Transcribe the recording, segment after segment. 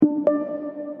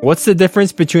What's the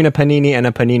difference between a panini and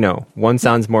a panino? One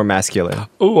sounds more masculine.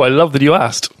 Oh, I love that you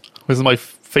asked. This is my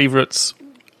favourite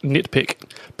nitpick.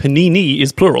 Panini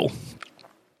is plural.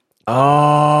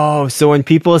 Oh, so when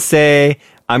people say,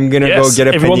 I'm going to go get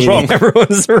a everyone's panini, wrong.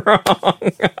 everyone's wrong.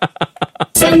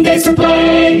 7 days to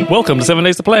play. Welcome to 7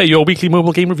 Days to Play, your weekly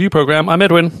mobile game review program. I'm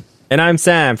Edwin. And I'm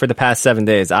Sam. For the past 7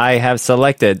 days, I have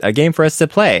selected a game for us to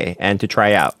play and to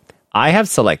try out. I have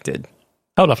selected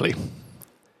How lovely.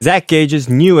 Zach Gage's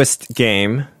newest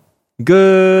game,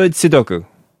 Good Sudoku.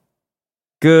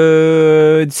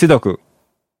 Good Sudoku.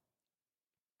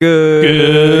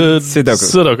 Good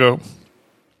Sudoku. Sudoku.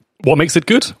 What makes it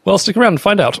good? Well, stick around and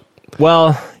find out.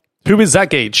 Well, Who is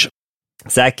Zach Gage?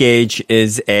 Zach Gage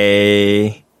is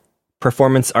a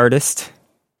performance artist.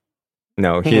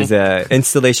 No, he's an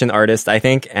installation artist, I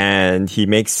think, and he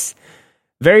makes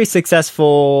very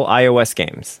successful iOS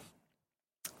games.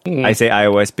 I say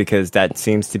iOS because that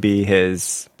seems to be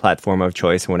his platform of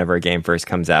choice whenever a game first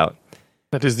comes out.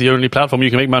 That is the only platform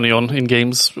you can make money on in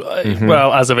games.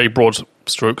 Well, as a very broad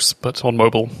strokes, but on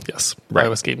mobile, yes. Right.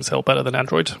 iOS games sell better than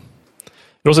Android.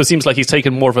 It also seems like he's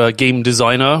taken more of a game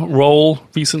designer role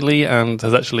recently and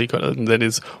has actually then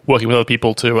is working with other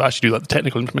people to actually do the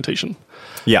technical implementation,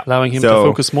 Yeah. allowing him to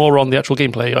focus more on the actual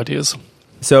gameplay ideas.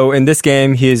 So in this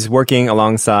game, he's working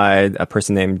alongside a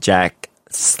person named Jack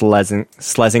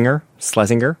Schlesinger.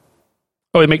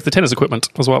 Oh, he makes the tennis equipment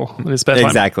as well in his spare time.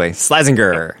 Exactly.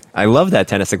 Schlesinger. I love that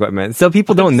tennis equipment. So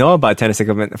people don't know about tennis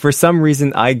equipment. For some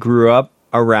reason, I grew up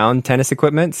around tennis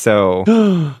equipment, so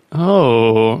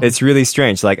Oh. it's really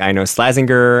strange. Like, I know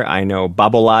Schlesinger, I know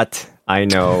Babolat, I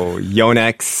know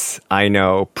Yonex, I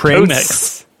know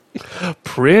Prince.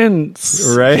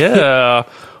 Prince. Right? Yeah.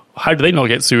 How do they not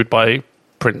get sued by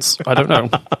Prince? I don't know.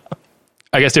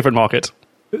 I guess different market.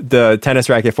 The tennis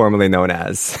racket formerly known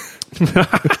as.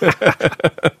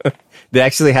 They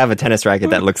actually have a tennis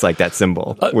racket that looks like that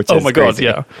symbol, which Oh is my god, crazy.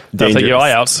 yeah. That'll take your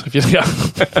eye out. If you, yeah.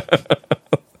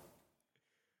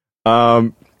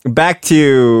 Back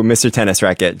to Mr. Tennis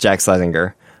Racket, Jack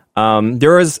Schlesinger.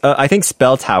 There was, I think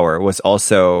Spell Tower was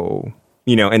also,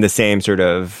 in the same sort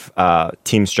of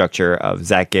team structure of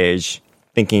Zach Gage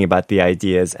thinking about the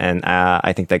ideas, and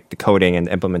I think like the coding and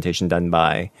implementation done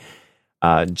by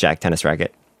Jack Tennis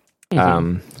Racket.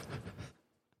 In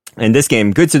this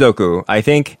game, Good Sudoku, I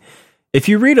think if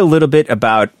you read a little bit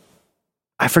about,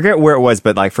 I forget where it was,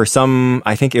 but like for some,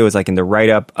 I think it was like in the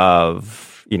write-up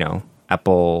of, the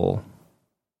Apple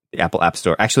App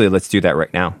Store. Actually, let's do that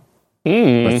right now.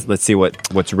 Let's see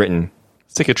what's written.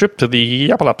 Let's take a trip to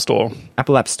the Apple App Store.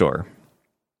 Apple App Store.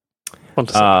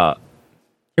 Here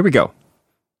Here we go.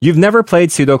 You've never played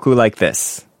Sudoku like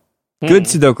this. Good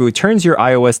Sudoku turns your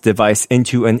iOS device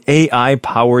into an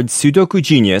AI-powered Sudoku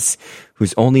genius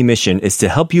whose only mission is to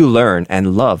help you learn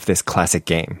and love this classic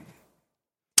game.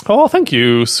 Oh, thank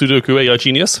you, Sudoku AI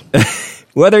Genius.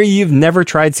 Whether you've never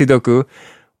tried Sudoku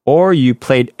or you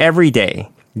played every day,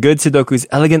 Good Sudoku's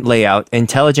elegant layout,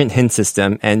 intelligent hint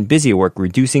system, and busy work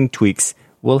reducing tweaks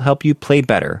will help you play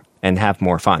better and have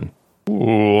more fun.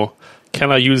 Ooh. Can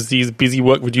I use these busy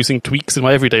work reducing tweaks in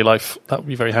my everyday life? That would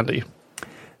be very handy.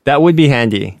 That would be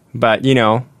handy, but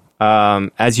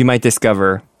as you might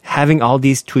discover, having all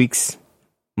these tweaks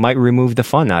might remove the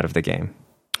fun out of the game.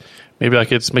 Maybe I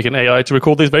could make an AI to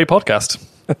record this very podcast.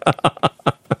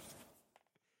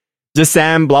 Just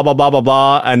Sam, blah, blah, blah, blah,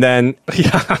 blah, and then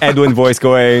Edwin voice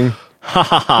going, ha,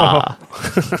 ha, ha.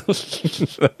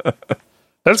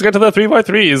 Let's get to the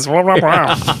 3x3s.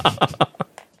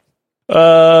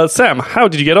 Sam, how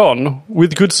did you get on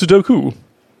with Good Sudoku?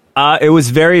 It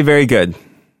was very, very good.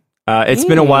 It's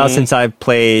been a while since I've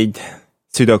played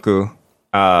Sudoku.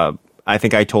 I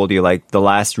think I told you, like, the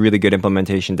last really good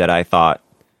implementation that I thought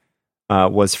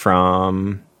was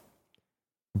from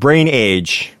Brain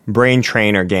Age, Brain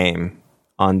Trainer game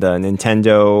on the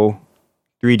Nintendo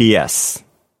 3DS.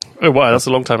 Oh, wow, that's a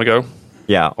long time ago.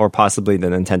 Yeah, or possibly the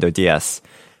Nintendo DS.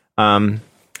 And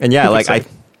yeah, like,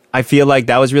 I feel like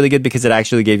that was really good because it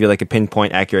actually gave you, like, a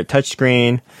pinpoint accurate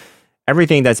touchscreen.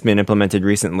 Everything that's been implemented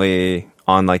recently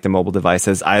on like the mobile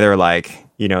devices, either like,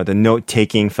 the note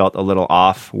taking felt a little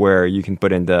off where you can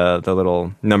put in the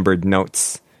little numbered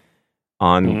notes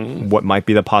on what might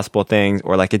be the possible things,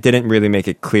 or like it didn't really make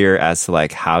it clear as to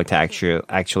like how to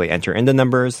actually enter in the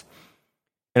numbers.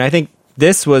 And I think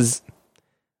this was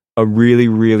a really,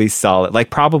 really solid, like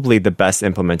probably the best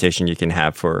implementation you can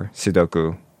have for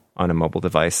Sudoku on a mobile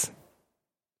device.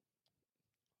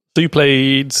 So you've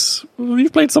played some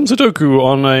Sudoku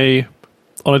on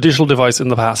a digital device in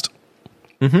the past.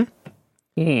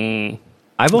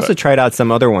 I've also tried out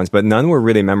some other ones, but none were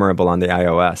really memorable on the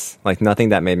iOS. Like nothing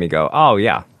that made me go, oh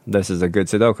yeah, this is a good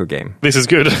Sudoku game. This is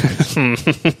good.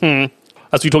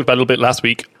 As we talked about a little bit last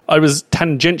week, I was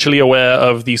tangentially aware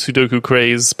of the Sudoku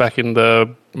craze back in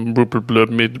the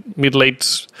mid-late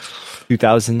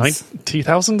 2000s?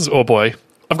 2000s? Oh boy.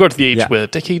 I've got to the age where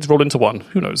decades roll into one.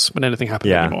 Who knows when anything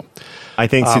happens anymore. I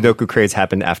think Sudoku craze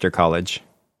happened after college,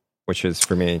 which was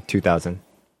for me 2000.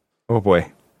 Oh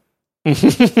boy.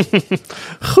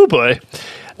 Oh boy.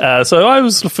 So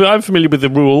I'm familiar with the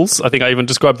rules. I think I even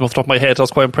described them off the top of my head. I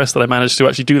was quite impressed that I managed to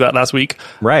actually do that last week.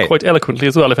 Right. Quite eloquently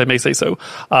as well, if I may say so.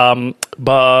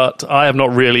 But I have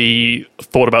not really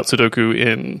thought about Sudoku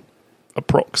in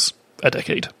approx a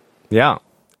decade. Yeah.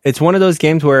 It's one of those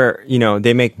games where,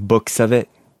 they make books of it,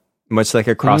 much like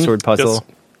a crossword puzzle. Yes.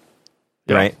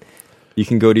 Yeah. Right? You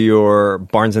can go to your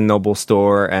Barnes & Noble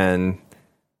store and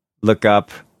look up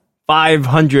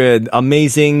 500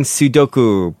 amazing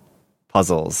Sudoku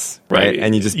puzzles, right?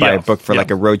 And you just buy a book for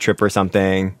like a road trip or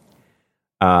something,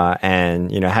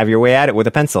 and have your way at it with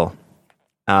a pencil.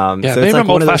 So it's like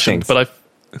one of those things. But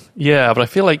I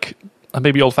feel like I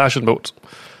may be old-fashioned, but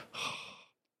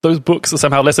those books are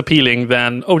somehow less appealing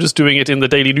than just doing it in the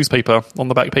daily newspaper on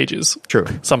the back pages. True.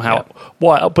 Somehow,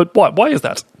 why? But why? Why is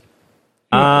that?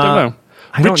 I don't know.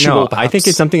 I don't know. I think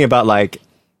it's something about like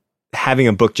having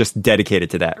a book just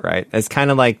dedicated to that, right? It's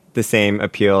kind of like the same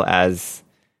appeal as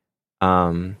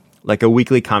like a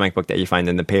weekly comic book that you find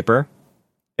in the paper.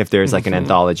 If there's like an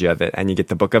anthology of it and you get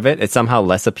the book of it, it's somehow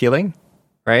less appealing,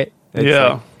 right?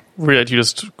 It's Weird. You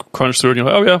just crunch through it and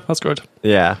you're like, oh yeah, that's good.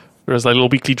 Yeah. Whereas like a little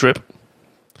weekly drip.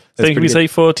 Same can we say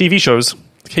for TV shows.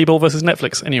 Cable versus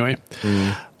Netflix, anyway.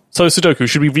 So Sudoku,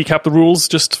 should we recap the rules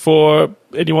just for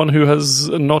anyone who has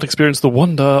not experienced the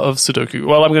wonder of Sudoku?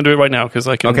 Well, I'm going to do it right now because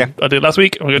I did it last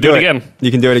week. I'm going to do it again.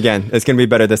 You can do it again. It's going to be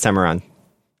better this time around.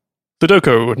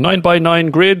 Sudoku,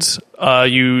 9x9 grid.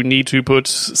 You need to put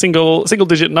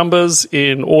single-digit numbers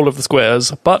in all of the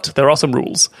squares, but there are some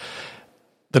rules.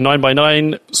 The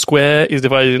 9x9 square is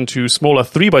divided into smaller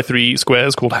 3x3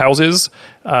 squares called houses,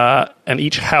 and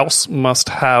each house must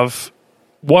have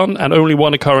one and only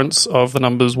one occurrence of the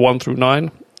numbers 1 through 9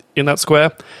 in that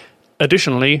square.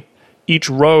 Additionally, each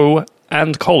row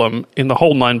and column in the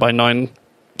whole 9x9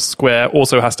 square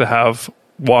also has to have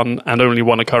one and only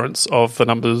one occurrence of the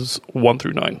numbers 1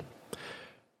 through 9.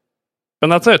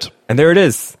 And that's it. And there it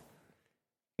is.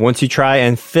 Once you try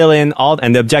and fill in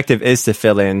and the objective is to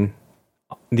fill in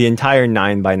the entire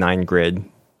 9x9 grid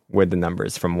with the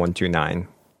numbers from 1 to 9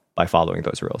 by following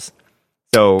those rules.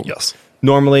 So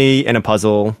normally in a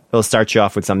puzzle, it'll start you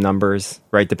off with some numbers,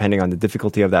 right? Depending on the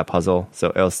difficulty of that puzzle. So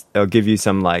it'll give you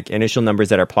some like initial numbers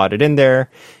that are plotted in there.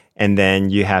 And then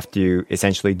you have to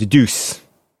essentially deduce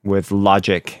with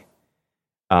logic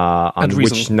on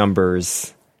which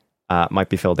numbers might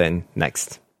be filled in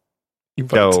next.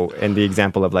 So in the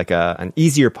example of like an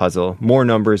easier puzzle, more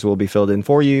numbers will be filled in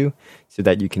for you so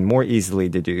that you can more easily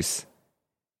deduce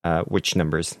which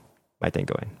numbers might then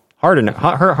go in.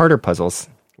 Harder puzzles,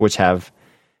 which have,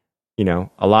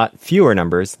 a lot fewer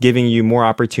numbers, giving you more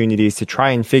opportunities to try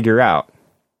and figure out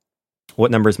what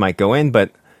numbers might go in.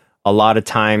 But a lot of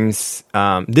times,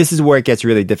 this is where it gets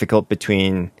really difficult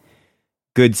between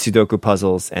good Sudoku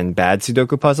puzzles and bad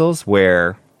Sudoku puzzles,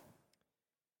 where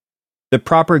the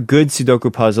proper good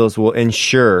Sudoku puzzles will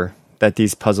ensure that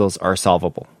these puzzles are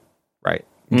solvable, right?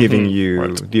 Giving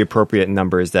you the appropriate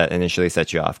numbers that initially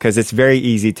set you off. Because it's very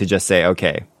easy to just say,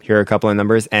 okay, here are a couple of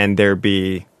numbers, and there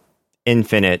be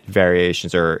infinite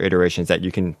variations or iterations that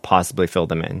you can possibly fill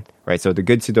them in, right? So the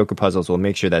good Sudoku puzzles will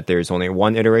make sure that there's only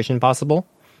one iteration possible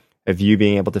of you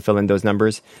being able to fill in those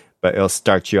numbers, but it'll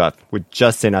start you up with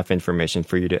just enough information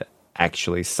for you to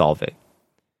actually solve it.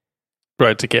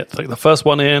 Right, to get like the first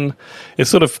one in, it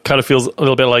sort of kind of feels a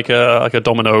little bit like a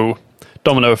domino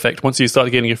effect. Once you start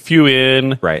getting a few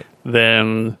in, right,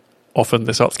 then often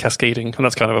this starts cascading, and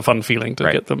that's kind of a fun feeling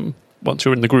to get them once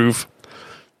you're in the groove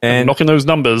and knocking those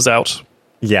numbers out.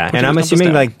 Yeah, and I'm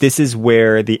assuming like this is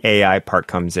where the AI part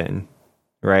comes in,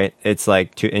 right? It's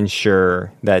like to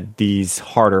ensure that these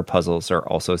harder puzzles are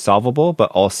also solvable, but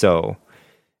also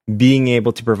being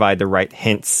able to provide the right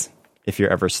hints if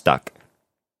you're ever stuck.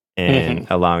 And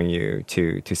allowing you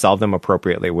to solve them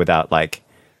appropriately without like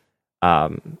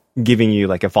giving you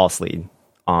like a false lead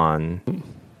on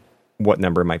what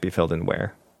number might be filled in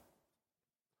where.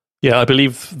 Yeah, I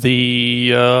believe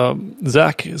the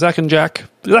Zach and Jack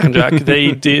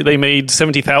they made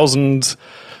 70,000.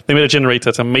 They made a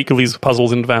generator to make all these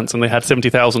puzzles in advance, and they had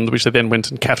 70,000, which they then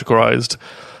went and categorized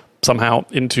somehow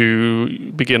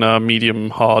into beginner,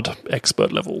 medium, hard,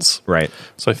 expert levels. Right.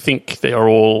 So I think they are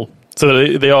all.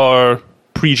 So they are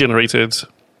pre-generated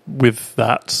with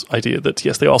that idea that,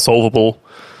 yes, they are solvable,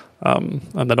 and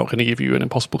they're not going to give you an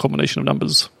impossible combination of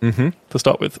numbers to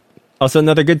start with. Also,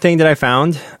 another good thing that I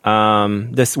found,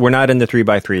 we're not in the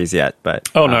 3x3s yet, but...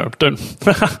 Oh, no, don't.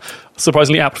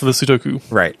 Surprisingly apt for the Sudoku.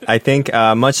 Right. I think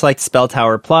much like Spell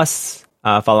Tower Plus,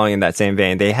 following in that same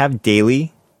vein, they have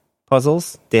daily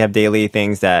puzzles. They have daily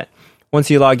things that once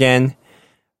you log in,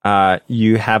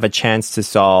 you have a chance to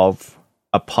solve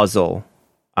a puzzle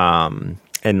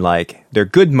in like their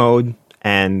good mode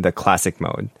and the classic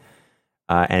mode.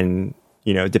 And,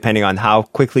 you know, depending on how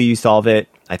quickly you solve it,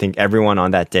 I think everyone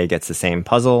on that day gets the same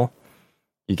puzzle.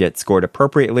 You get scored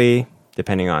appropriately,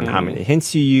 depending on how many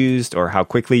hints you used or how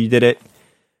quickly you did it.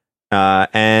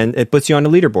 And it puts you on the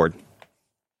leaderboard.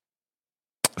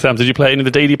 Sam, did you play any of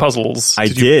the daily puzzles? I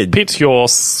did. You pit your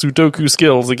Sudoku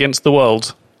skills against the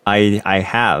world? I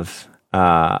have.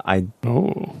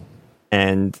 Oh.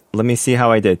 And let me see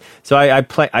how I did. So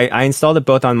I installed it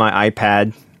both on my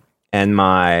iPad and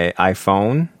my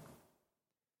iPhone.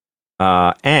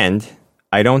 And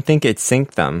I don't think it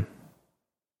synced them.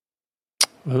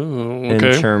 Oh,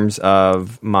 okay. In terms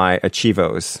of my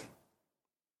Achievos.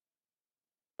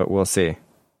 But we'll see.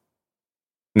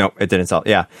 Nope, it didn't solve.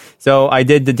 Yeah. So I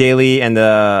did the daily and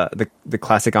the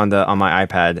classic on my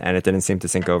iPad, and it didn't seem to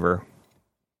sync over.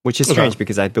 Which is strange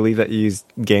because I believe that you used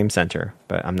Game Center,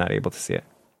 but I'm not able to see it.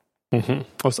 Mm-hmm.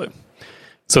 Also.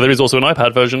 So there is also an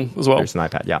iPad version as well. There's an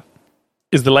iPad, yeah.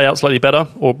 Is the layout slightly better,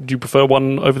 or do you prefer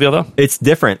one over the other? It's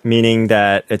different, meaning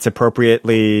that it's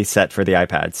appropriately set for the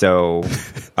iPad. So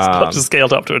it's not just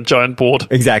scaled up to a giant board.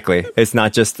 Exactly. It's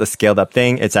not just a scaled up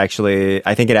thing. It's actually,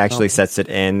 I think it actually sets it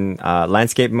in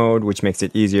landscape mode, which makes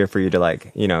it easier for you to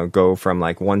like, you know, go from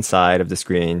like one side of the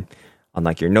screen on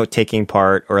like your note taking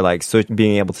part, or like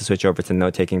being able to switch over to the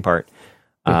note taking part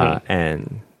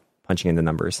and punching in the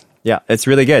numbers. Yeah, it's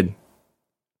really good.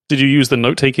 Did you use the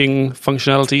note taking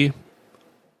functionality?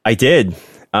 I did.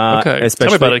 Okay, tell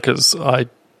me about it because I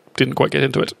didn't quite get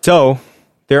into it. So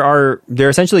there are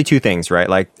essentially two things, right?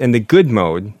 Like in the good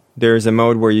mode, there's a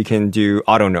mode where you can do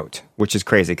auto note, which is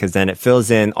crazy because then it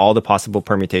fills in all the possible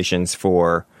permutations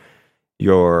for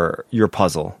your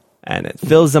puzzle, and it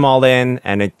fills them all in,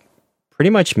 and it pretty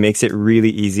much makes it really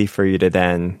easy for you to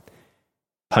then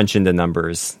punch in the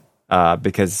numbers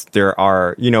because there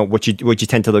are, you know, what you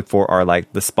tend to look for are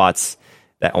like the spots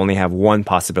that only have one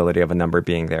possibility of a number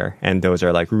being there, and those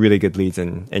are like really good leads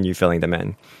and you filling them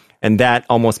in, and that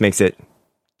almost makes it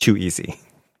too easy.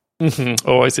 Mm-hmm.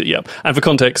 Oh, I see. Yeah. And for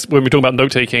context, when we're talking about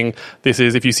note taking, this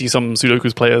is if you see some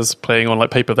Sudoku players playing on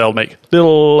like paper, they'll make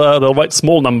they'll write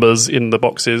small numbers in the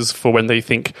boxes for when they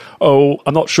think, oh,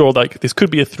 I'm not sure, like this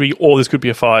could be a 3 or this could be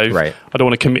a 5. Right. I don't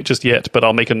want to commit just yet, but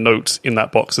I'll make a note in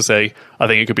that box to say, I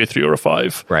think it could be a 3 or a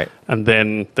 5. Right. And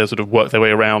then they'll sort of work their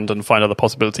way around and find other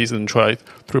possibilities and try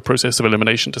through a process of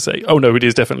elimination to say, oh no, it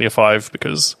is definitely a 5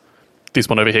 because this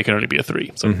one over here can only be a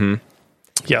 3. So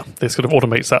yeah, this sort of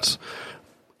automates that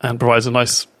and provides a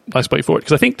nice way for it.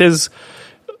 Because I think there's,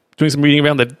 doing some reading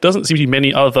around, there doesn't seem to be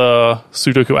many other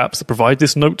Sudoku apps that provide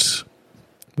this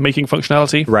note-making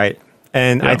functionality. Right.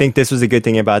 And I think this was a good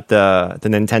thing about the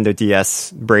Nintendo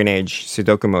DS Brain Age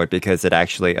Sudoku mode because it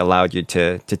actually allowed you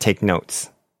to take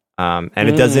notes. And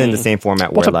it does it in the same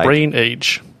format what where a Brain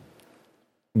Age.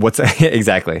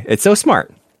 Exactly. It's so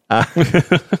smart. And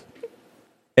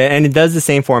it does the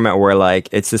same format where like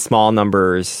it's the small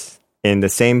numbers in the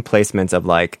same placements of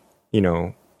like, you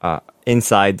know,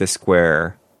 inside the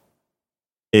square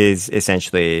is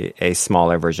essentially a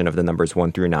smaller version of the numbers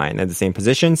 1 through 9 at the same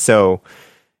position. So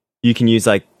you can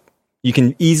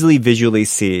easily visually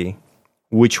see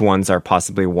which ones are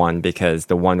possibly 1 because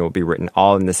the 1 will be written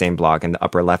all in the same block in the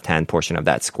upper left-hand portion of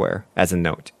that square as a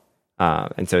note.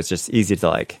 And so it's just easy to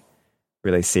like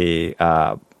really see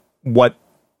what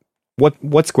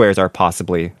squares are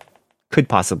could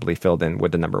possibly filled in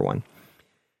with the number 1.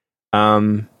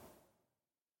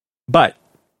 But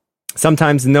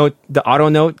sometimes the auto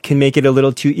note can make it a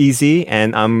little too easy,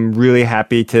 and I'm really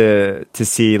happy to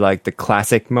see like the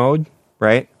classic mode,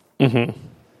 right? Mm-hmm.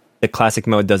 The classic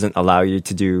mode doesn't allow you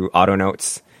to do auto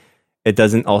notes. It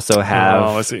doesn't also have.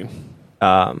 Oh, I see.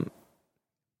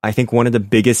 I think one of the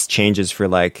biggest changes for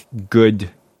like good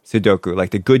Sudoku, like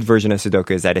the good version of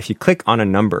Sudoku, is that if you click on a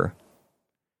number,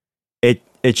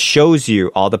 it shows you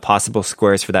all the possible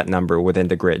squares for that number within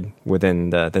the grid,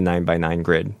 within the 9x9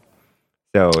 grid.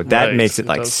 So that makes it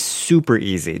like super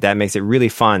easy. That makes it really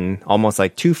fun, almost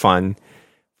like too fun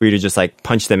for you to just like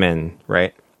punch them in,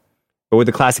 right? But with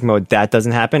the classic mode, that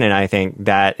doesn't happen. And I think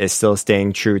that is still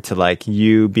staying true to like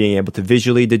you being able to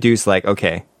visually deduce like,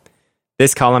 okay,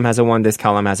 this column has a 1, this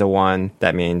column has a 1.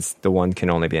 That means the 1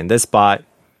 can only be in this spot.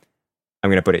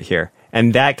 I'm going to put it here.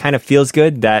 And that kind of feels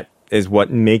good. That is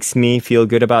what makes me feel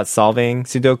good about solving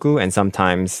Sudoku, and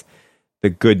sometimes the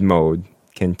good mode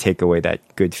can take away that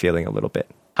good feeling a little bit.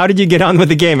 How did you get on with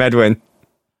the game, Edwin?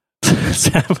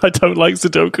 Sam, I don't like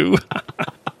Sudoku.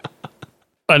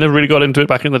 I never really got into it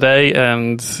back in the day,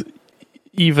 and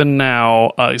even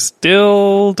now, I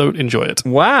still don't enjoy it.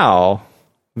 Wow.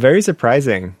 Very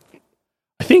surprising.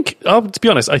 I think, to be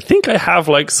honest, I think I have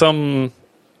like some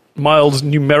mild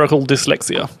numerical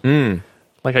dyslexia.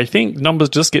 Like, I think numbers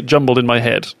just get jumbled in my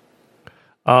head.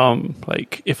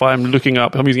 Like, if I'm looking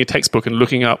up, I'm using a textbook and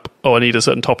looking up, I need a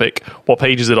certain topic, what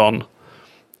page is it on?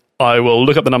 I will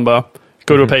look up the number,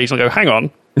 go to a page and I'll go, hang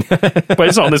on. Wait,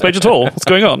 it's not on this page at all. What's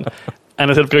going on? And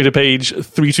instead of going to page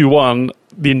 321,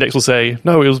 the index will say,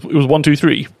 no, it was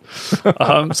 123.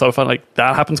 So I find like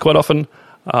that happens quite often.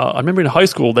 I remember in high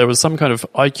school, there was some kind of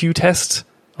IQ test.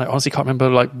 I honestly can't remember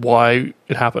like why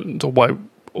it happened or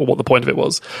what the point of it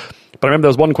was. But I remember there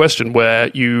was one question where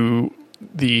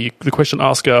the question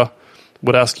asker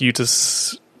would ask you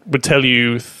would tell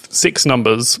you 6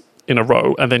 numbers in a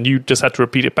row, and then you just had to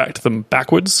repeat it back to them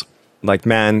backwards. Like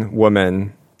man,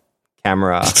 woman,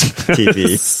 camera,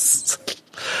 TV.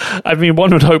 I mean,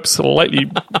 one would hope slightly.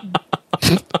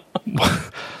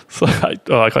 So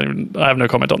I can't even. I have no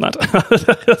comment on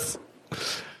that.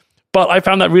 But I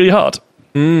found that really hard.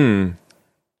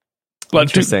 Like,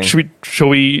 Interesting. Shall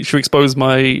we expose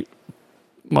my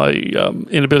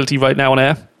inability right now on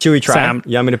air? Should we try? Sam?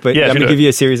 You want me to give you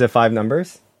a series of 5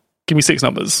 numbers? Give me 6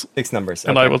 numbers. 6 numbers.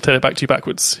 And okay. I will tell it back to you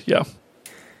backwards. Yeah.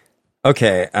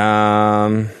 Okay.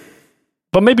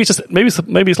 But maybe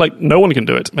it's like no one can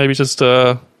do it. Maybe it's just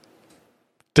a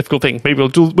difficult thing. Maybe we'll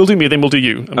do me, then we'll do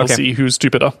you, and we'll see who's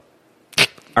stupider.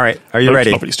 All right. Are you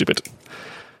ready? Not really stupid.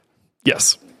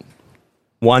 Yes.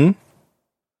 1,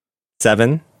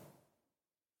 7,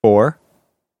 4,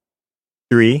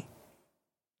 3,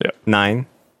 9,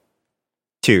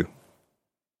 2.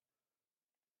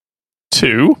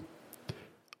 2,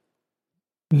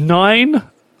 9,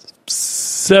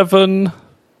 7,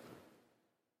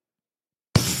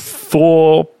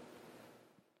 4,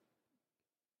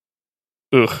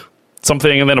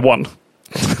 something, and then a 1.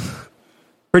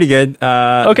 Pretty good.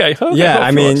 Okay. Yeah,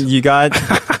 I mean, you got.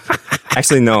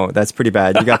 Actually, no, that's pretty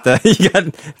bad. You got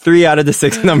 3 out of the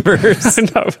 6 numbers.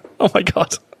 No. Oh my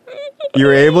god. You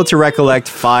were able to recollect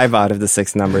 5 out of the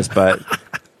 6 numbers, but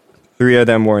 3 of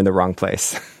them were in the wrong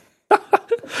place.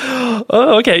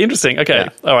 Oh, okay, interesting. Okay,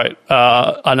 all right.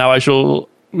 And now we shall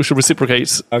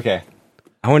reciprocate. Okay.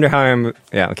 I wonder how I'm.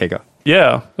 Yeah. Okay, go.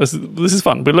 Yeah, this is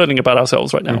fun. We're learning about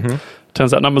ourselves right now.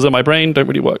 Turns out numbers in my brain don't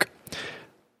really work.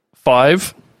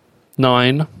 5,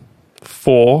 9,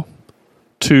 4,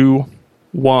 2,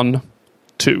 1,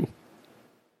 2.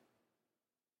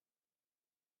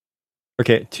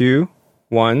 Okay, 2,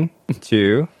 1,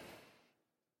 2,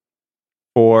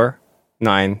 4,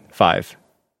 9, 5.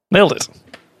 Nailed it.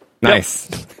 Nice.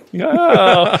 Yep.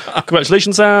 Yeah.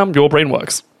 Congratulations, Sam. Your brain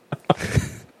works.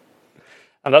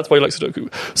 And that's why you like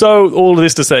Sudoku. So, all of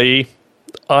this to say,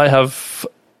 I have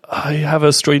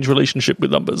a strange relationship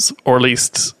with numbers, or at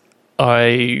least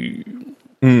I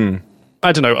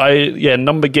don't know.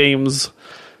 Number games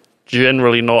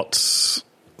generally not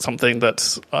something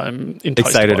that I'm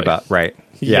Excited by. about, right?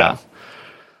 Yeah.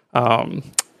 And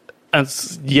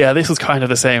this is kind of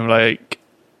the same. Like,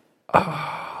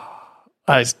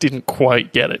 I just didn't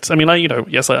quite get it. I mean,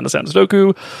 yes, I understand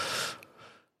Sudoku.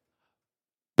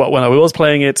 But when I was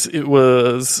playing it, it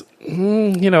was,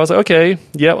 I was like, okay,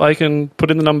 yeah, I can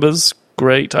put in the numbers.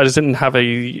 Great. I just didn't have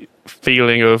a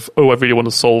feeling of, I really want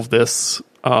to solve this.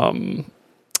 I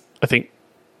think,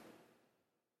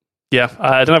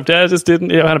 I don't know. I just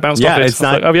didn't, I had to bounce off it. It's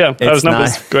not, like, that was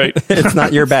numbers. Great. It's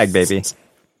not your bag, baby.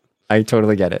 I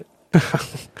totally get it.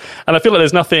 And I feel like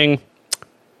there's nothing,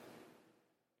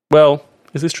 well,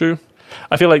 is this true?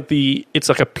 I feel like it's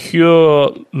like a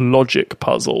pure logic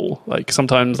puzzle. Like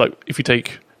sometimes, like if you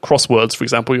take crosswords, for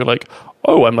example, you're like,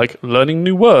 oh, I'm like learning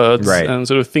new words and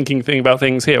sort of thinking about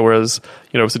things here. Whereas,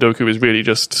 Sudoku is really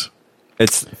just...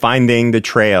 It's finding the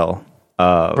trail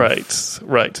of... Right.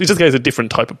 It just gets a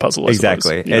different type of puzzle, I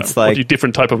Exactly. suppose. It's like... a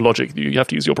different type of logic you have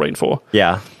to use your brain for.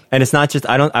 Yeah. And it's not just...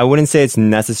 I wouldn't say it's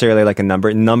necessarily like a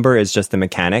number. Number is just a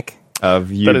mechanic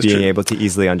of you being able to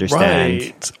easily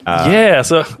understand. Right.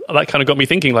 So that kind of got me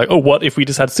thinking, like, oh, what if we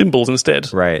just had symbols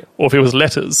instead? Right. Or if it was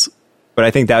letters? But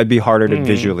I think that would be harder to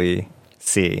visually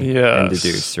see and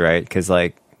deduce, right? Because,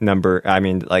 like,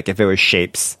 if it was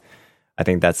shapes, I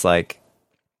think that's, like,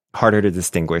 harder to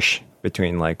distinguish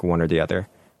between, like, one or the other.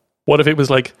 What if it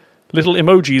was, like, little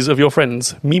emojis of your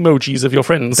friends, memojis of your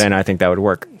friends? Then I think that would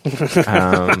work.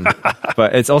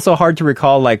 But it's also hard to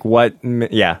recall, like, what...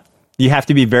 Yeah. You have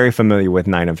to be very familiar with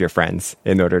 9 of your friends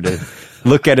in order to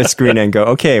look at a screen and go,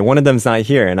 okay, one of them's not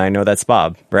here, and I know that's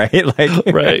Bob, right? Like,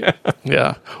 right.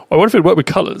 Yeah. I wonder if it worked with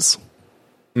colors.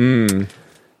 Are you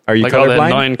Like, are there colorblind?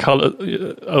 9 colors?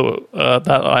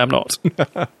 That I am not.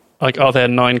 Like, are there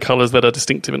 9 colors that are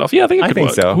distinctive enough? Yeah, I think it I could think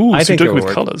work. so. Ooh, I think Sudoku it with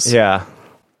would. colors. Yeah,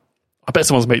 I bet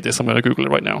someone's made this. I'm going to Google it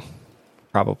right now.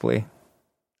 probably.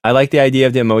 I like the idea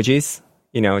of the emojis.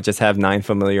 You know, just have 9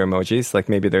 familiar emojis. Like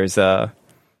maybe there's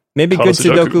maybe Color good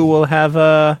Sudoku Sudoku. will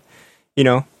have you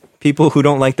know, people who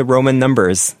don't like the Roman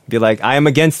numbers be like, I am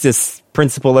against this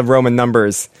principle of Roman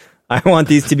numbers. I want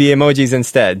these to be emojis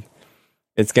instead.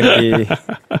 It's gonna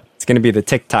be the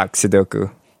TikTok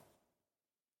Sudoku.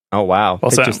 Oh wow,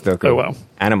 What's picture that? Sudoku. Oh, wow.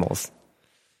 Animals.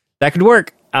 That could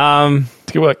work. It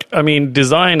could work. I mean,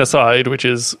 design aside, which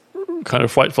is kind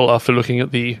of frightful after looking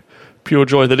at the pure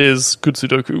joy that is good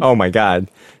Sudoku. Oh my god,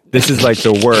 this is like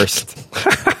the worst.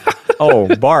 Oh,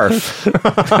 barf.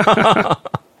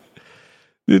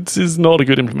 It is not a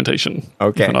good implementation.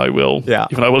 Okay. Even I will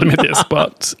admit this,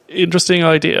 but interesting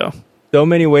idea. So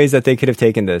many ways that they could have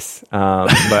taken this,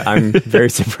 but I'm very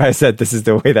surprised that this is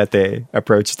the way that they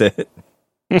approached it.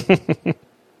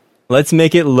 Let's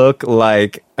make it look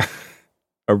like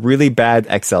a really bad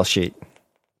Excel sheet.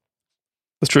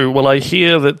 That's true. Well, I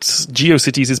hear that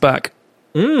GeoCities is back.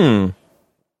 You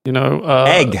know,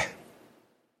 Egg.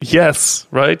 Yes,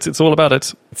 right. It's all about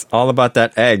it. It's all about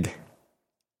that egg.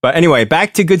 But anyway,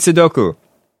 back to good Sudoku.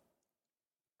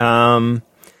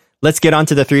 Let's get on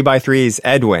to the 3x3s.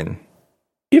 Edwin.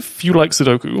 If you like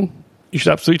Sudoku, you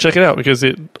should absolutely check it out because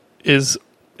it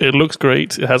looks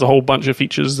great. It has a whole bunch of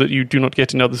features that you do not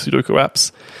get in other Sudoku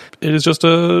apps. It is just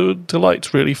a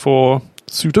delight, really, for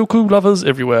Sudoku lovers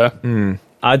everywhere.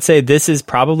 I'd say this is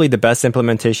probably the best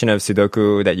implementation of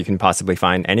Sudoku that you can possibly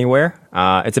find anywhere.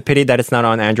 It's a pity that it's not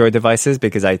on Android devices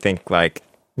because I think, like,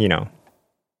 you know,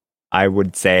 I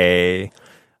would say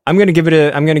I'm gonna give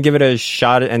it a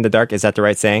shot in the dark. Is that the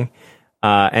right saying?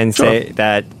 And Sure. say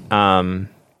that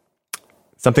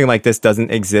something like this doesn't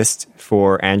exist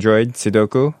for Android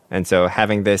Sudoku, and so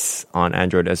having this on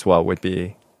Android as well would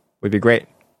be great.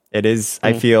 It is,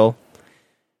 I feel,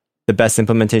 the best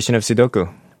implementation of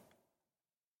Sudoku.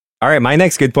 All right, my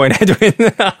next good point,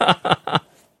 Edwin,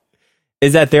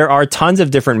 is that there are tons of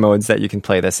different modes that you can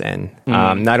play this in.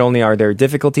 Not only are there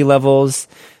difficulty levels,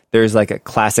 there's like a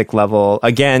classic level.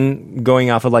 Again,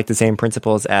 going off of like the same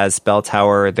principles as Spell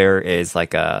Tower, there is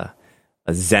like a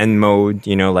Zen mode,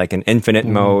 you know, like an infinite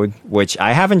mode, which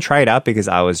I haven't tried out because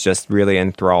I was just really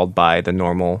enthralled by the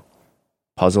normal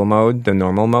puzzle mode, the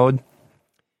normal mode.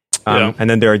 And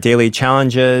then there are daily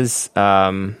challenges.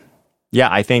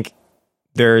 I think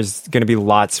there's going to be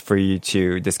lots for you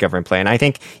to discover and play. And I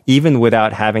think even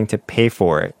without having to pay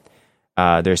for it,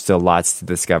 there's still lots to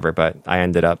discover. But I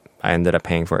ended up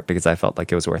paying for it because I felt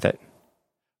like it was worth it.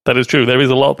 That is true. There is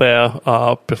a lot there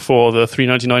before the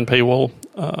 $3.99 paywall,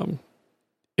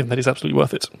 and that is absolutely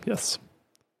worth it. Yes.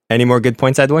 Any more good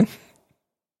points, Edwin?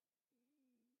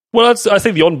 Well, I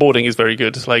think the onboarding is very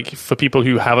good. Like for people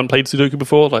who haven't played Sudoku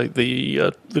before, like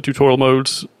the tutorial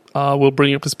modes will bring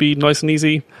you up to speed nice and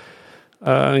easy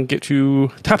and get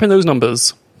you tapping those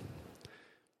numbers.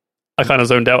 I kind of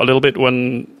zoned out a little bit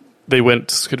when they went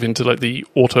sort of into like the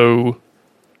auto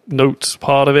note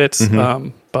part of it,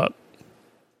 but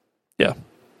yeah,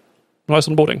 nice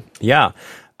onboarding. Yeah.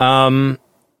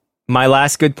 My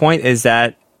last good point is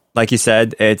that, like you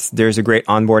said, there's a great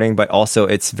onboarding, but also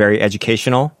it's very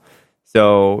educational.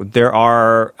 So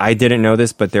I didn't know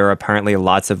this, but there are apparently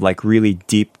lots of like really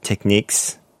deep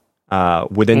techniques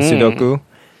within Sudoku.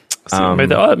 So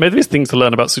maybe there's things to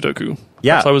learn about Sudoku.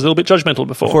 Yeah. Perhaps I was a little bit judgmental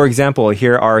before. For example,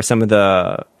 here are some of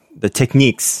the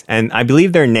techniques, and I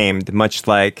believe they're named much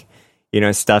like, you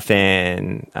know, stuff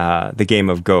in the game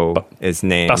of Go is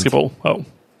named. Basketball. Oh.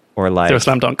 Or like... They're a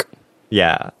slam dunk.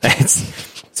 Yeah.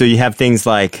 So you have things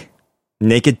like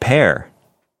naked pair,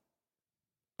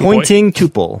 pointing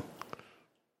tuple,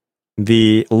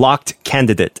 the locked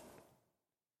candidate,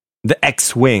 the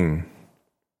X-wing,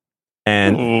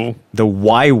 and the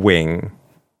Y-wing,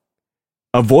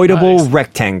 avoidable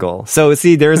rectangle. So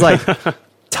see, there's like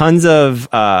tons of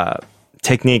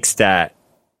techniques that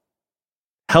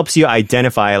helps you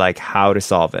identify like how to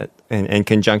solve it in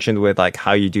conjunction with like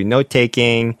how you do note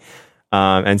taking.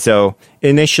 And so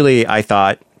initially I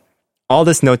thought all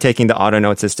this note taking, the auto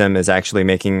note system is actually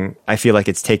I feel like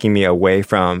it's taking me away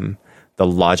from the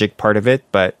logic part of it.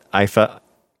 But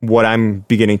what I'm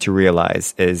beginning to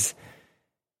realize is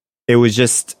I was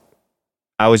just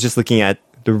looking at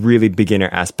the really beginner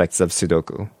aspects of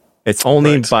Sudoku. It's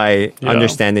only by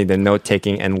understanding the note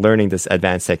taking and learning this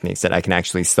advanced techniques that I can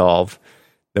actually solve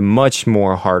the much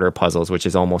more harder puzzles, which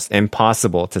is almost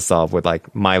impossible to solve with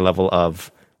like my level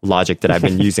of logic that I've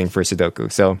been using for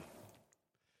Sudoku. So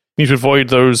You need to avoid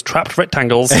those trapped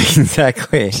rectangles.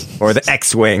 exactly, or the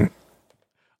X-wing.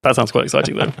 That sounds quite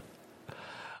exciting, though.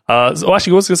 So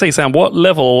actually, I was going to say, Sam, what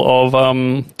level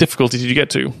of difficulty did you get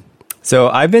to? So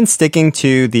I've been sticking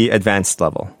to the advanced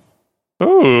level.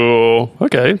 Oh,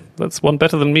 okay. That's one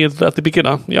better than me at the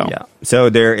beginner. Yeah. Yeah. So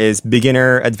there is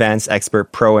beginner, advanced,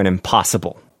 expert, pro, and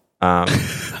impossible. I've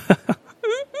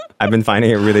been finding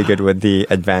it really good with the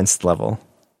advanced level.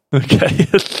 Okay.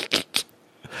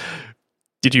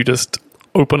 Did you just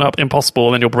open up impossible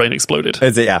and then your brain exploded?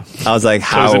 Yeah. I was like,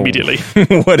 how? Immediately.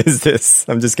 What is this?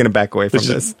 I'm just going to back away from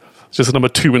this. It's just a number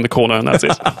 2 in the corner and that's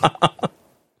it.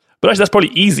 But actually, that's probably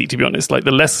easy, to be honest. Like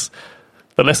the less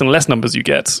and less numbers you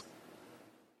get,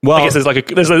 Well, I guess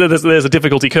there's a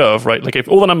difficulty curve, right? Like if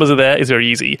all the numbers are there, it's very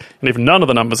easy, and if none of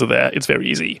the numbers are there, it's very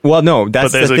easy. well, no,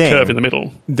 that's But there's the a thing. curve in the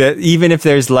middle. Even if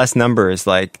there's less numbers,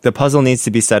 like the puzzle needs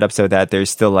to be set up so that there's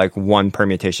still like one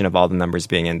permutation of all the numbers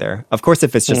being in there. Of course,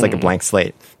 if it's just like a blank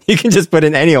slate, you can just put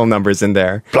in any old numbers in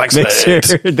there. Blank Make slate.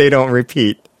 sure they don't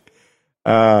repeat.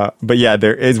 But yeah,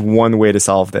 there is one way to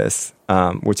solve this,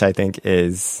 which I think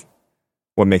is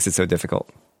what makes it so difficult.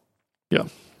 Yeah.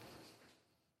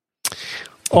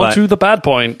 On to the bad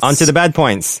points. Onto the bad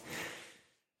points.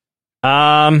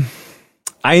 I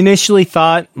initially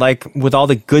thought, like, with all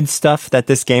the good stuff that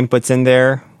this game puts in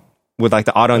there, with like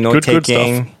the auto note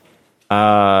taking,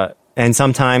 and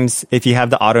sometimes if you have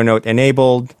the auto note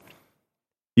enabled,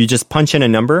 you just punch in a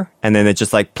number and then it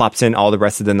just like plops in all the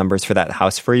rest of the numbers for that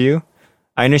house for you.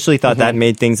 I initially thought that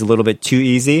made things a little bit too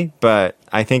easy, but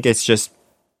I think it's just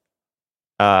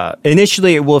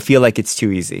initially it will feel like it's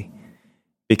too easy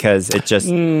because it just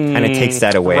kind of takes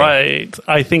that away. Right.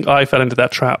 I think I fell into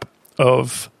that trap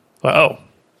of, like, oh,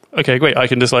 okay, great. I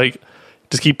can just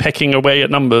keep pecking away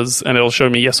at numbers and it'll show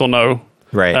me yes or no.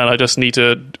 Right. And I just need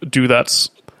to do that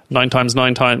 9 times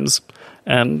 9 times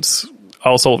and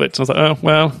I'll solve it. So I was like, oh,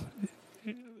 well.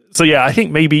 So yeah, I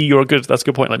think maybe that's a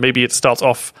good point. Like maybe it starts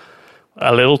off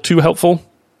a little too helpful.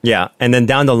 Yeah. And then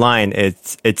down the line,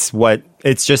 it's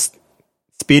just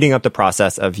speeding up the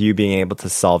process of you being able to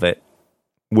solve it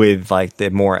with like the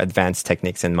more advanced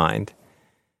techniques in mind.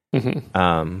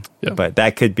 But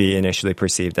that could be initially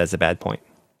perceived as a bad point.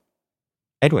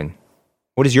 Edwin,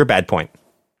 what is your bad point?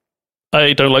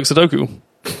 I don't like Sudoku.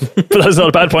 But that's not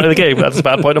a bad point of the game. That's a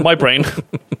bad point of my brain.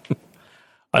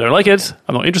 I don't like it.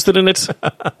 I'm not interested in it.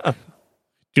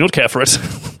 Do not care for it.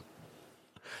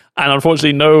 And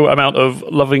unfortunately, no amount of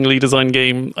lovingly designed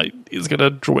game is going to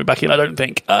draw me back in, I don't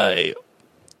think.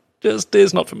 Just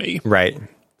is not for me. Right.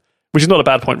 Which is not a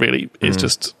bad point, really. It's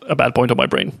just a bad point on my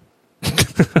brain.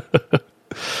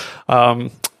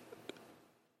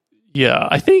 Yeah,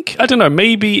 I don't know,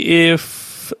 maybe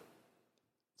if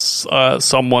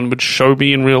someone would show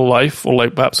me in real life, or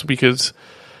like perhaps we could...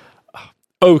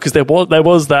 because there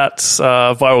was that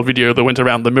viral video that went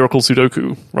around, the Miracle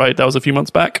Sudoku, right? That was a few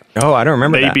months back. Oh, I don't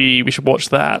remember that. Maybe we should watch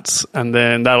that, and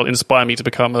then that'll inspire me to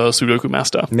become a Sudoku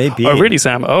master. Maybe. Oh, really,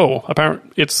 Sam? Oh, apparently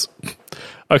it's...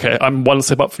 Okay, I'm one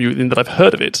step up for you in that I've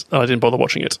heard of it, and I didn't bother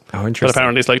watching it. Oh, interesting. But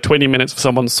apparently it's like 20 minutes for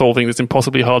someone solving this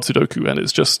impossibly hard Sudoku, and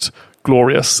it's just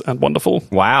glorious and wonderful.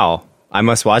 Wow. I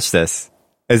must watch this.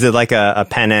 Is it like a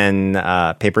pen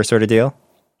and paper sort of deal?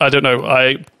 I don't know.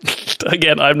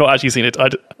 Again, I've not actually seen it.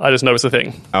 I just know it's a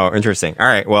thing. Oh, interesting. All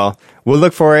right. Well, we'll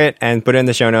look for it and put it in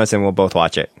the show notes, and we'll both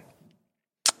watch it.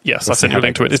 Yes, I'll send you a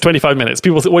link to it. It's 25 minutes.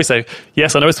 People always say,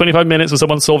 yes, I know it's 25 minutes for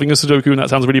someone solving a Sudoku, and that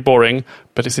sounds really boring,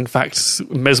 but it's in fact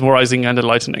mesmerizing and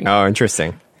enlightening. Oh,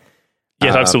 interesting.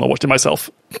 Yet I've still not watched it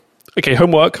myself. Okay,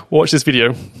 homework. Watch this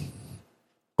video.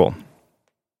 Cool.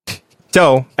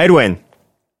 So, Edwin.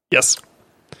 Yes.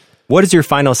 What is your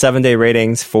final 7-day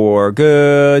ratings for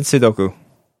good Sudoku?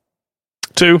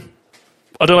 2.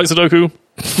 I don't like Sudoku.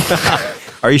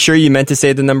 Are you sure you meant to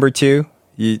say the number 2?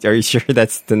 Are you sure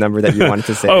that's the number that you wanted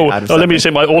to say? Let me just say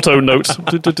my auto note.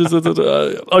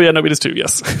 Oh, yeah, no, it is 2,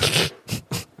 yes.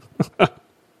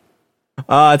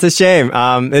 It's a shame.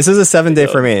 This is a 7-day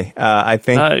for me. I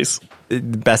think nice. The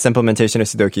best implementation of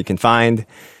Sudoku you can find.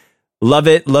 Love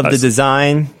it. Love Nice. the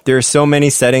design. There are so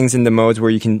many settings in the modes where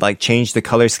you can like change the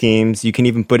color schemes. You can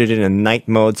even put it in a night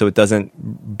mode so it doesn't,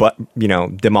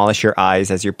 demolish your eyes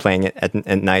as you're playing it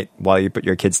at night while you put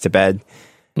your kids to bed.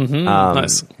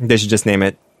 Nice. They should just name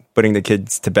it "Putting the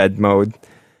Kids to Bed" mode.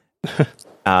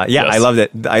 Yeah, Yes. I loved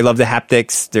it. I love the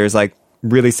haptics. There's like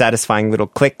really satisfying little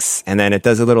clicks, and then it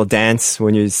does a little dance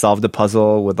when you solve the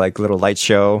puzzle with like little light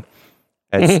show.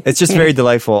 It's just very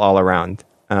delightful all around.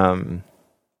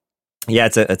 Yeah,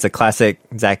 it's a classic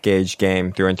Zach Gage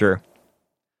game through and through.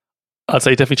 I'd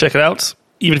say definitely check it out.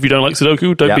 Even if you don't like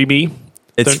Sudoku, don't be me.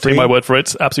 It's don't free. take my word for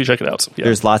it. Absolutely check it out. Yeah.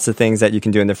 There's lots of things that you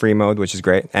can do in the free mode, which is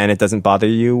great. And it doesn't bother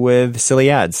you with silly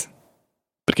ads.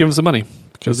 But give them some money,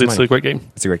 because it's a great game.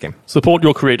 It's a great game. Support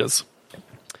your creators.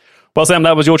 Well, Sam,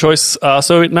 that was your choice.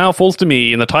 So it now falls to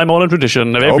me in the time-honored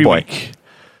tradition of every week.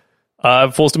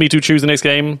 It falls to me to choose the next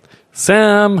game.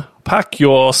 Sam, pack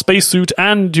your spacesuit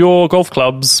and your golf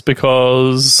clubs,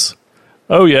 because,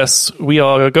 oh yes, we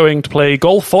are going to play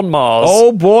Golf on Mars.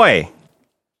 Oh boy.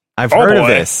 I've heard of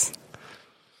this.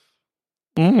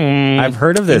 I've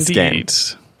heard of this game.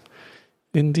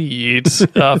 Indeed.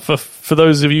 For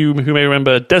those of you who may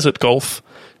remember Desert Golf,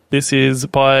 this is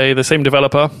by the same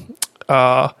developer.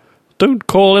 Don't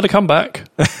call it a comeback.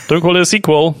 Don't call it a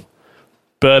sequel.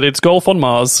 But it's Golf on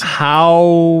Mars.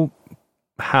 How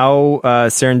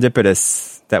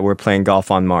serendipitous that we're playing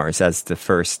Golf on Mars as the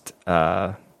first,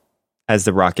 as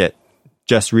the rocket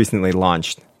just recently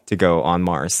launched to go on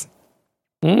Mars.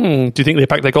 Do you think they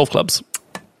packed their golf clubs?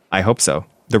 I hope so.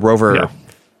 The rover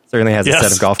certainly has a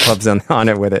set of golf clubs on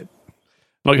it with it.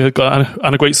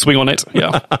 And a great swing on it.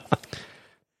 Yeah.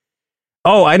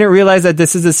 Oh, I didn't realize that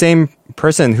this is the same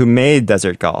person who made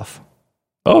Desert Golf.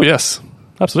 Oh, yes.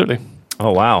 Absolutely.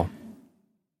 Oh, wow.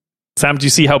 Sam, do you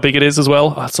see how big it is as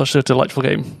well? Oh, it's such a delightful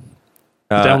game.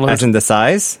 As in the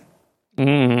size?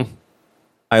 I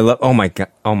love... Oh, my God.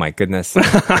 Oh, my goodness.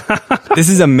 This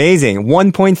is amazing.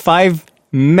 1.5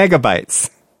 megabytes.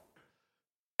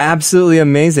 Absolutely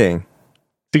amazing.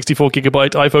 64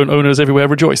 gigabyte iPhone owners everywhere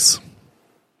rejoice.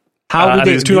 How would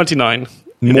it's $2.99.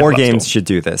 More games should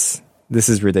do this. This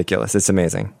is ridiculous. It's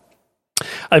amazing.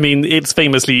 I mean, it's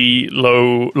famously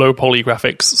low poly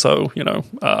graphics, so,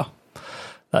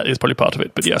 that is probably part of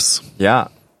it, but yes. Yeah.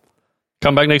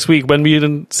 Come back next week when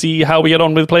we see how we get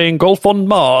on with playing Golf on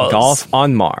Mars. Golf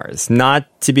on Mars. Not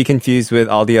to be confused with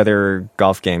all the other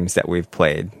golf games that we've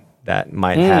played that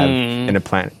might have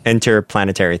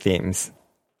interplanetary themes.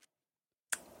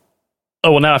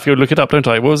 Oh, well, now I have to go look it up, don't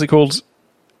I? What was it called?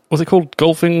 Was it called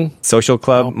Golfing? Social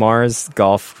Club, Mars,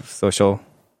 Golf, Social.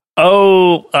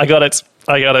 Oh, I got it.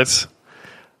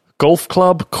 Golf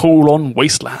Club,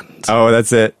 Wasteland. Oh,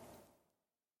 that's it.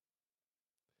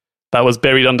 That was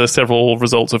buried under several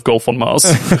results of Golf on Mars.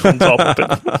 On top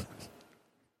of it.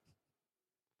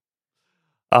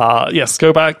 Yes,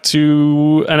 go back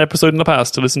to an episode in the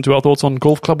past to listen to our thoughts on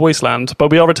Golf Club Wasteland.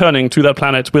 But we are returning to that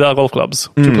planet with our golf clubs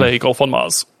to play Golf on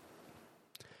Mars.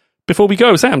 Before we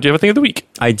go, Sam, do you have a thing of the week?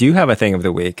 I do have a thing of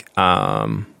the week.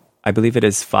 I believe it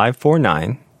is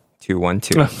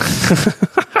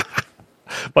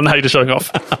 549212. Well, now you're just showing off.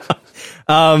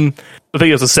 I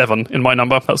think it's a 7 in my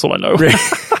number. That's all I know.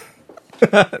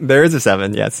 There is a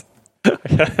 7, yes.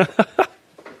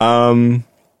 I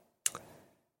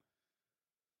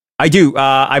do.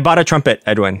 I bought a trumpet,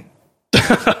 Edwin.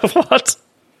 What?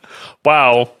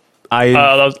 Wow.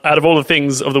 Out of all the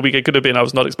things of the week it could have been, I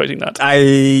was not expecting that. I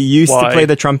used to play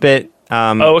the trumpet.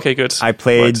 Okay, good. I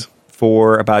played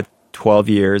for about 12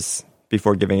 years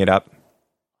before giving it up.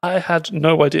 I had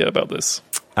no idea about this.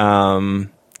 I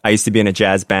used to be in a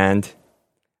jazz band.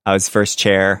 I was first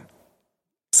chair.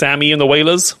 Sammy and the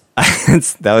Wailers?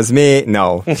 That was me.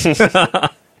 No.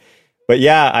 But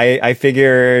yeah, I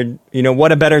figured,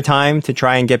 what a better time to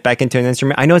try and get back into an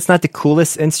instrument. I know it's not the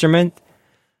coolest instrument,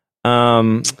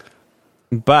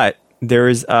 but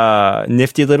there's a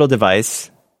nifty little device,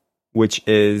 which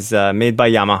is made by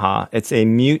Yamaha. It's a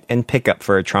mute and pickup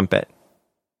for a trumpet.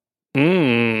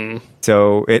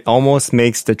 So it almost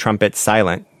makes the trumpet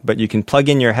silent, but you can plug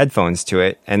in your headphones to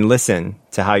it and listen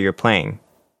to how you're playing.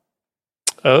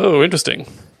 Oh, interesting.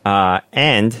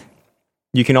 And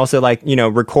you can also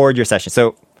record your session.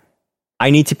 So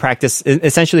I need to practice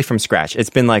essentially from scratch. It's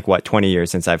been 20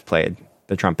 years since I've played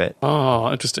the trumpet.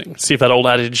 Oh, interesting. See if that old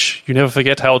adage, you never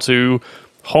forget how to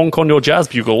honk on your jazz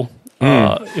bugle,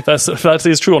 if that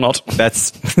is true or not.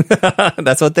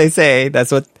 That's what they say.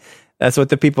 That's what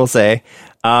the people say.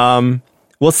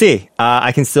 We'll see.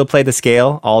 I can still play the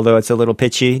scale, although it's a little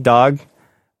pitchy, dog.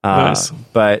 Nice.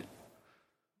 But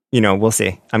we'll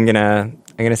see. I'm gonna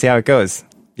see how it goes.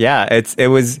 Yeah, it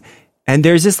was, and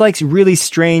there's this really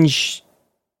strange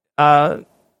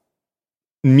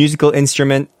musical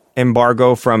instrument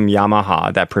embargo from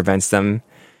Yamaha that prevents them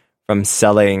from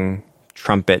selling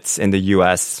trumpets in the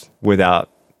US without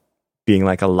being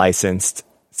a licensed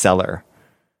seller.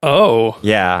 Oh,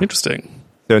 yeah, interesting.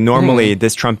 So normally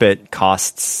this trumpet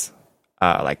costs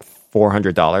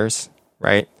 $400,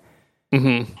 right?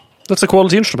 Mm-hmm. That's a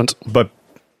quality instrument. But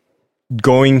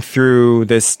going through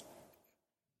this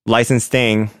license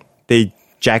thing, they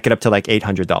jack it up to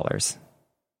 $800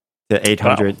 to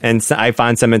 800. Wow. And so I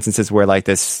found some instances where like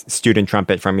this student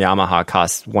trumpet from Yamaha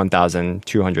costs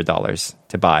 $1,200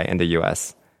 to buy in the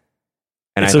US.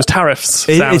 And It's those tariffs,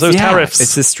 Sam. Those tariffs.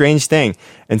 It's a strange thing.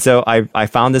 And so I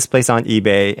found this place on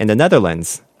eBay in the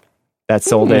Netherlands that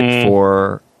sold it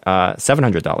for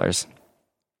 $700.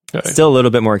 Okay. Still a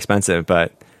little bit more expensive,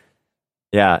 but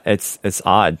yeah, it's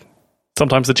odd.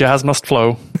 Sometimes the jazz must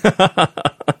flow.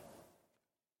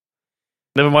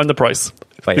 Never mind the price.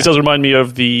 But This does remind me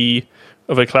of a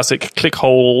classic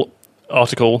ClickHole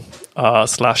article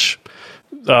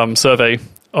 / survey.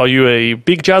 Are you a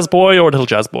big jazz boy or a little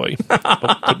jazz boy?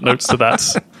 I'll put notes to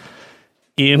that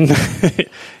in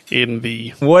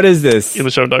the What is this? in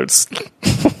the show notes.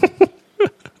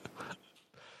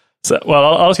 So, well,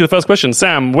 I'll ask you the first question.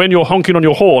 Sam, when you're honking on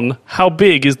your horn, how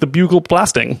big is the bugle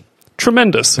blasting?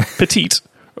 Tremendous, petite,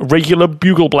 regular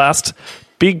bugle blast,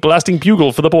 big blasting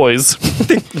bugle for the boys.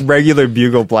 Regular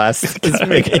bugle blast. It's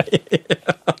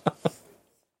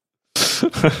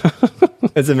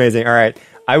amazing. All right.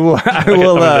 I will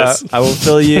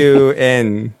fill you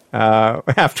in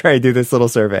after I do this little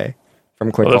survey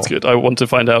from ClickHole. Well, that's good. I want to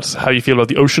find out how you feel about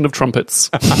the ocean of trumpets.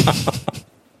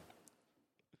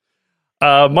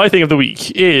 My thing of the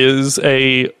week is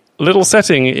a little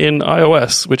setting in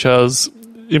iOS which has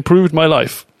improved my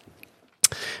life.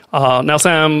 Now,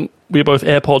 Sam, we're both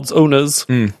AirPods owners,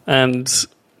 and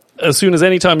as soon as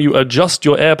any time you adjust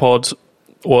your AirPod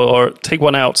or take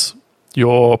one out,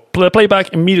 your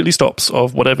playback immediately stops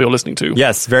of whatever you're listening to.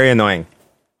 Yes, very annoying.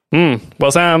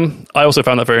 Well, Sam, I also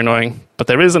found that very annoying, but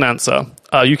there is an answer.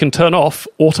 You can turn off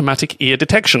automatic ear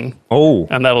detection. Oh.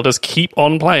 And that'll just keep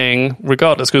on playing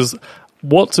regardless, because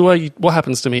what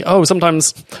happens to me? Oh,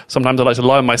 sometimes I like to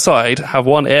lie on my side, have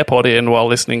one AirPod in while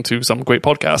listening to some great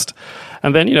podcast,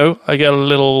 and then, I get a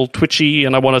little twitchy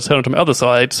and I want to turn it to my other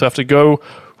side, so I have to go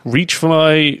reach for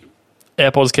my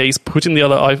AirPods case, put in the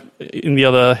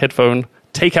other headphone,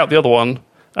 take out the other one,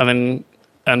 and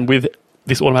with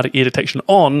this automatic ear detection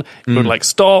on, it would like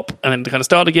stop and then kind of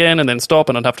start again and then stop,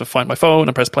 and I'd have to find my phone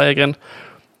and press play again.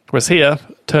 Whereas here,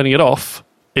 turning it off,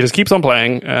 it just keeps on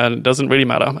playing and it doesn't really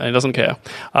matter and it doesn't care.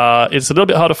 It's a little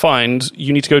bit hard to find.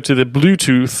 You need to go to the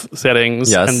Bluetooth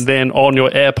settings, and then on your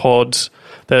AirPod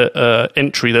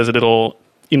entry, there's a little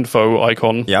info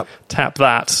icon. Yep. Tap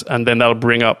that, and then that'll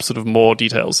bring up sort of more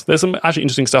details. There's some actually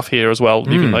interesting stuff here as well.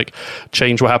 You can like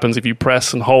change what happens if you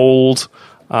press and hold.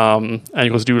 And you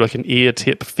can also do like an ear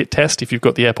tip fit test if you've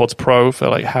got the AirPods Pro for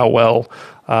like how well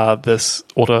the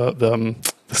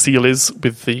seal is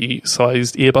with the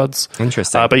sized earbuds.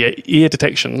 Interesting. But yeah, ear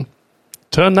detection.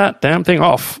 Turn that damn thing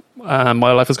off.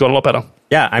 My life has gone a lot better.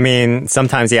 Yeah, I mean,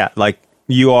 sometimes, like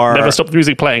you are... Never stopped the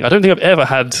music playing. I don't think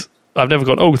I've never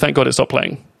gone, oh, thank God it stopped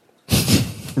playing.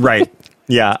 Right.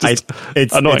 Yeah,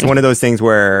 it's one of those things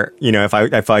where,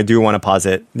 if I do want to pause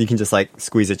it, you can just like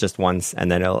squeeze it just once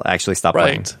and then it'll actually stop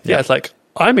playing. Yeah, it's like,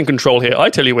 I'm in control here. I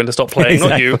tell you when to stop playing,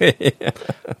 not you.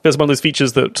 There's one of those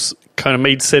features that kind of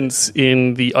made sense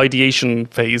in the ideation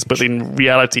phase, but in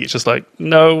reality, it's just like,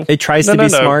 no. It tries to be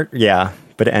smart, yeah,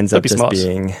 but it ends up just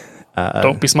being...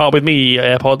 Don't be smart with me,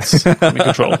 AirPods. I'm in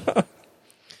control.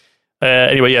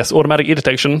 Anyway, yes, automatic ear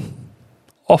detection.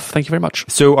 Off, thank you very much.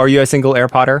 So are you a single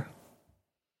AirPodder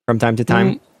from time to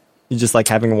time? You just like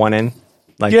having one in?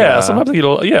 Like sometimes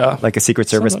like a Secret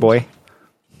Service boy?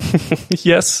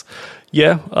 Yes.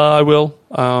 Yeah, I will.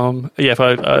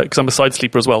 Because I'm a side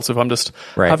sleeper as well. So if I'm just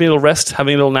having a little rest,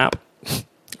 having a little nap,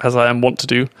 as I am wont to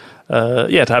do,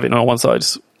 to have it on one side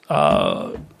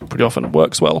pretty often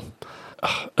works well.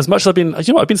 As much as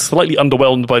I've been slightly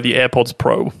underwhelmed by the AirPods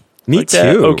Pro. Me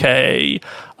too. Okay.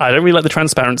 I don't really like the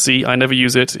transparency. I never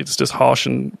use it. It's just harsh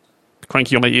and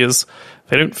cranky on my ears.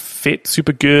 They don't fit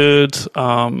super good.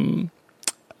 You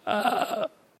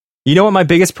know what my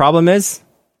biggest problem is?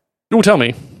 Oh, tell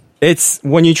me. It's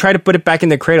when you try to put it back in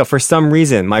the cradle, for some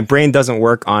reason, my brain doesn't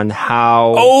work on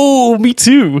how... Oh, me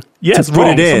too. Yeah, it's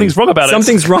wrong. Something's wrong about it.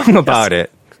 Something's wrong about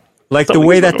it. Like the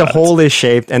way that the hole is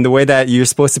shaped and the way that you're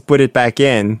supposed to put it back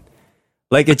in.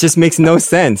 Like, it just makes no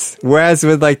sense. Whereas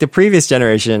with, like, the previous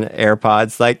generation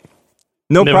AirPods, like,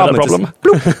 no problem. Just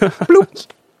bloop,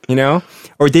 bloop,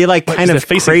 Or they, like, kind of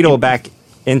cradle back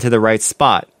into the right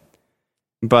spot.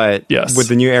 But with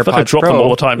the new AirPods I drop Pro... them all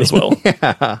the time as well.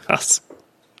 Yeah. Yes.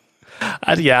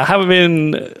 And I haven't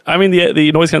been... I mean,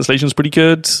 the noise cancellation is pretty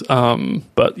good.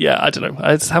 But, yeah, I don't know.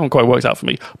 It haven't quite worked out for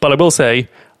me. But I will say,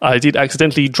 I did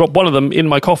accidentally drop one of them in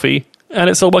my coffee, and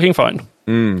it's still working fine.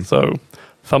 So...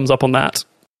 thumbs up on that.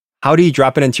 How do you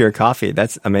drop it into your coffee?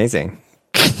 That's amazing.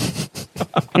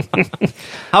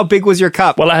 How big was your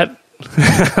cup? Well, I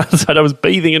was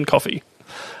bathing in coffee.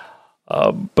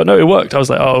 But no, it worked. I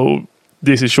was like, oh,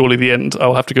 this is surely the end.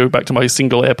 I'll have to go back to my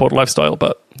single AirPod lifestyle.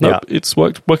 But nope, it's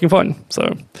working fine.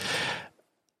 So,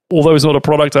 although it's not a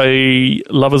product I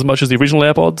love as much as the original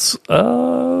AirPods,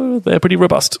 they're pretty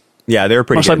robust. Yeah, they're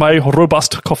pretty much good. like my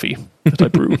robust coffee that I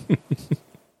brew.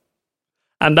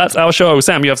 And that's our show.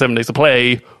 Sam, you have 7 days to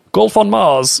play Golf on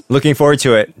Mars. Looking forward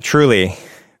to it. Truly.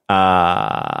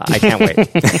 I can't wait.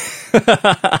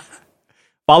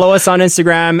 Follow us on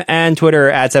Instagram and Twitter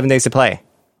at 7 Days to Play.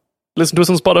 Listen to us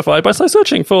on Spotify by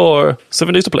searching for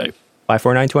 7 Days to Play.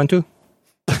 549212.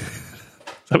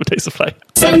 7 Days to Play.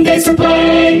 7 Days to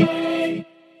Play.